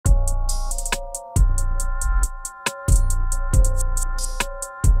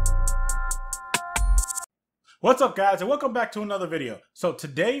What's up, guys, and welcome back to another video. So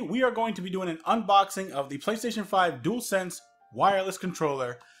today we are going to be doing an unboxing of the PlayStation 5 DualSense wireless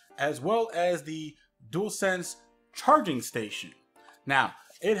controller, as well as the DualSense Charging Station. Now,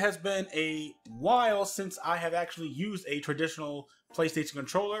 it has been a while since I have actually used a traditional PlayStation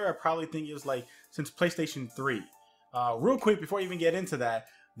controller. I probably think it was like since PlayStation 3. Real quick, before I even get into that,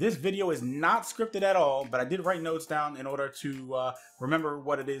 this video is not scripted at all, but I did write notes down in order to remember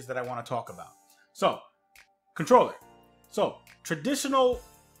what it is that I want to talk about. So, controller. So, traditional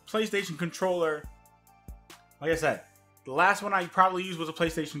PlayStation controller, like I said, the last one I probably used was a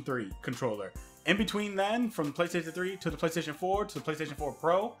PlayStation 3 controller. In between then, from PlayStation 3 to the PlayStation 4 to the PlayStation 4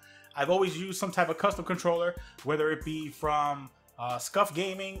 Pro, I've always used some type of custom controller, whether it be from Scuff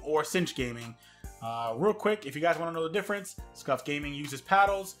Gaming or Cinch Gaming. Real quick, if you guys want to know the difference, Scuff Gaming uses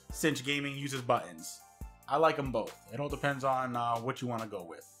paddles, Cinch Gaming uses buttons. I like them both. It all depends on what you want to go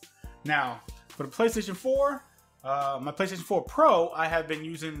with. Now, for the PlayStation 4, my PlayStation 4 Pro, I have been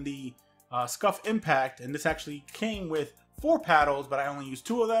using the Scuff Impact, and this actually came with 4 paddles, but I only used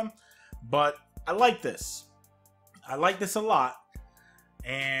 2 of them. But I like this. I like this a lot.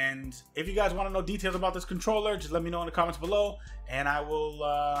 And if you guys want to know details about this controller, just let me know in the comments below, and I will,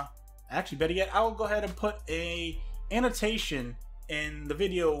 actually, better yet, I will go ahead and put a annotation in the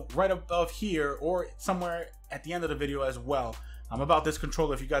video right above here, or somewhere at the end of the video as well, about this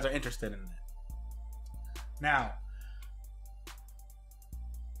controller if you guys are interested in it. Now,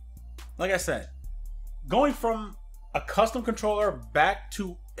 like I said, going from a custom controller back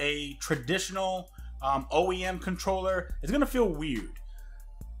to a traditional OEM controller is going to feel weird.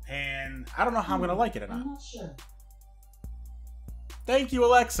 And I don't know how I'm going to like it or not. I'm not sure. Thank you,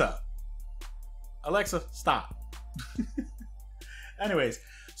 Alexa. Alexa, stop. Anyways,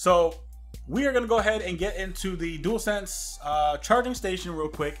 so we are going to go ahead and get into the DualSense charging station real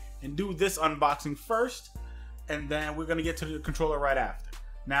quick and do this unboxing first. And then we're going to get to the controller right after.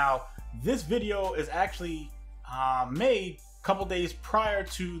 Now, this video is actually made a couple days prior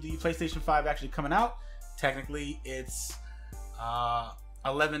to the PlayStation 5 actually coming out. Technically, it's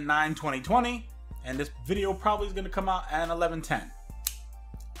 11/9/2020, and this video probably is going to come out at 11/10.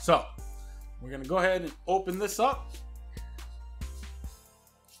 So, we're going to go ahead and open this up.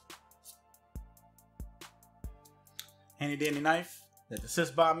 Handy dandy knife that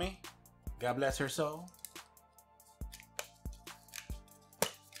assists by me. God bless her soul.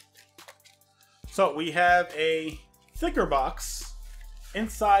 So we have a thicker box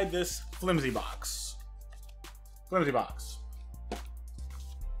inside this flimsy box.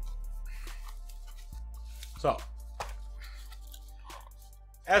 So,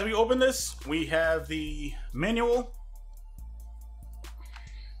 as we open this, we have the manual.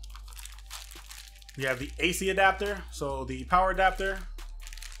 We have the AC adapter, so the power adapter,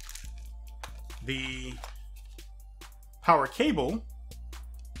 the power cable,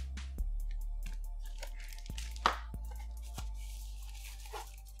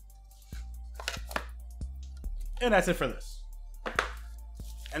 and that's it for this.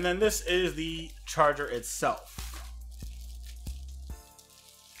 And then this is the charger itself.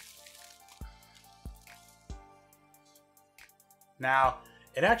 Now,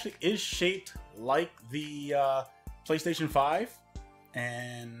 it actually is shaped like the PlayStation 5,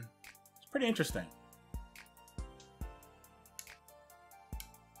 and it's pretty interesting.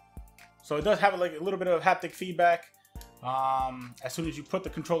 So it does have like a little bit of haptic feedback. As soon as you put the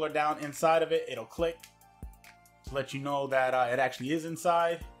controller down inside of it, it'll click to let you know that it actually is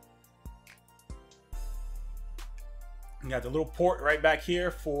inside. You got the little port right back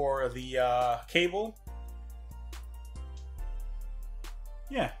here for the cable.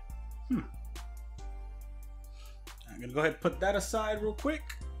 Yeah. I'm gonna go ahead and put that aside real quick.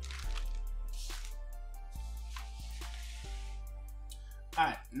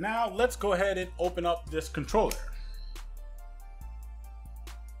 Alright, now let's go ahead and open up this controller.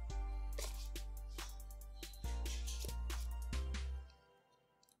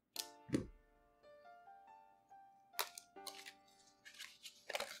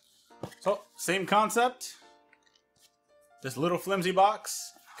 So, same concept. This little flimsy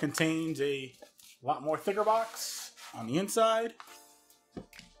box contains a lot more thicker box on the inside.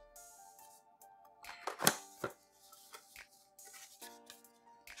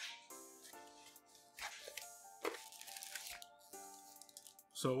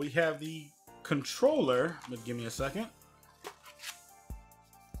 So we have the controller, but give me a second.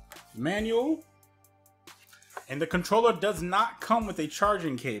 Manual. And the controller does not come with a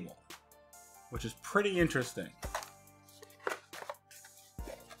charging cable, which is pretty interesting.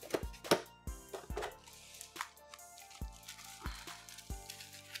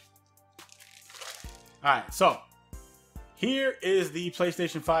 Alright, so here is the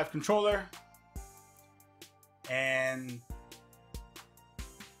PlayStation 5 controller. And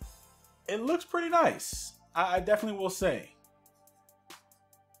it looks pretty nice. I definitely will say.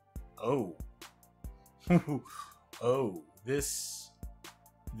 Oh. Oh, this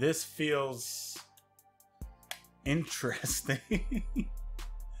feels interesting.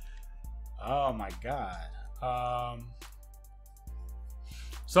 Oh my god.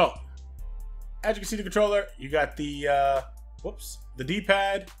 So as you can see, the controller, you got the the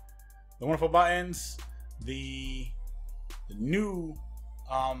D-pad, the wonderful buttons, the new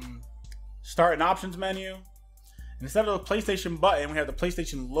start and options menu. And instead of the PlayStation button, we have the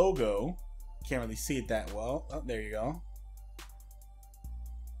PlayStation logo. Can't really see it that well. Oh, there you go.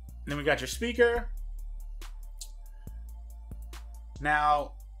 And then we got your speaker.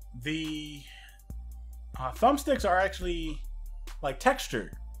 Now, the thumbsticks are actually like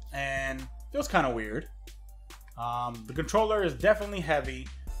textured and feels kind of weird. The controller is definitely heavy,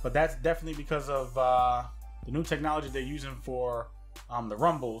 but that's definitely because of the new technology they're using for the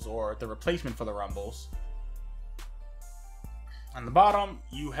rumbles, or the replacement for the rumbles. On the bottom,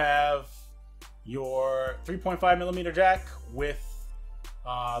 you have your 3.5mm jack with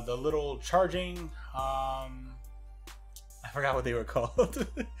the little charging, I forgot what they were called.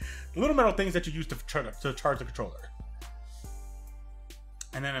 The little metal things that you use to charge the controller.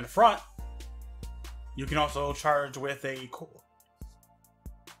 And then in the front, you can also charge with a cord.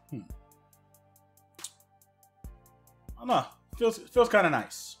 I don't know. Feels kind of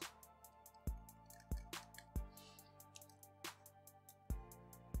nice.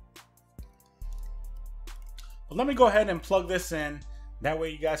 But let me go ahead and plug this in. That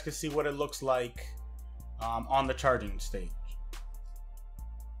way you guys can see what it looks like on the charging stage.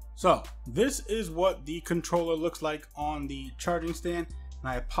 So this is what the controller looks like on the charging stand. And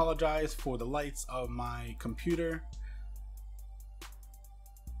I apologize for the lights of my computer.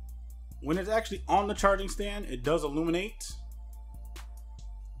 When it's actually on the charging stand, it does illuminate.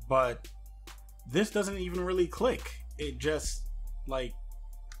 But this doesn't even really click. It just like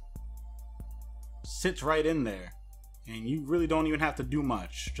sits right in there. And you really don't even have to do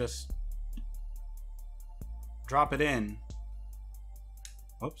much. Just drop it in.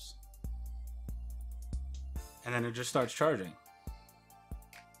 Whoops. And then it just starts charging.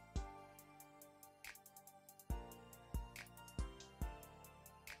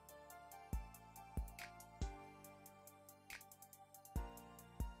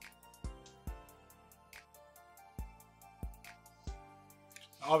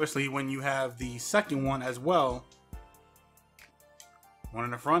 Obviously, when you have the second one as well, one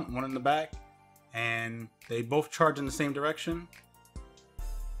in the front, one in the back, and they both charge in the same direction.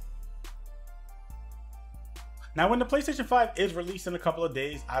 Now, when the PlayStation 5 is released in a couple of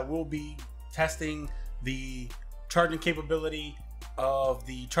days, I will be testing the charging capability of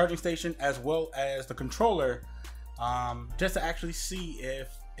the charging station as well as the controller, just to actually see if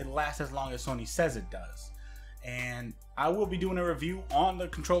it lasts as long as Sony says it does. And I will be doing a review on the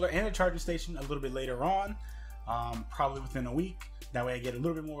controller and the charging station a little bit later on, probably within a week. That way I get a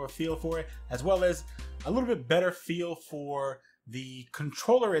little bit more of a feel for it, as well as a little bit better feel for the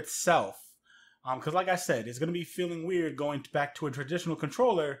controller itself. Because like I said, it's going to be feeling weird going back to a traditional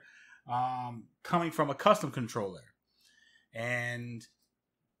controller coming from a custom controller. And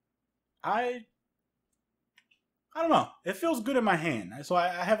I don't know. It feels good in my hand. So I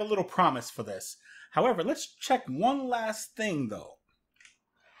have a little promise for this. However, let's check one last thing though.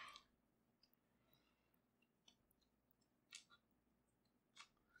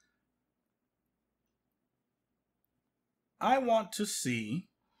 I want to see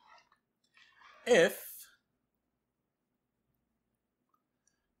if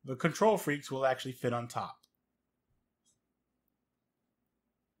the control freaks will actually fit on top.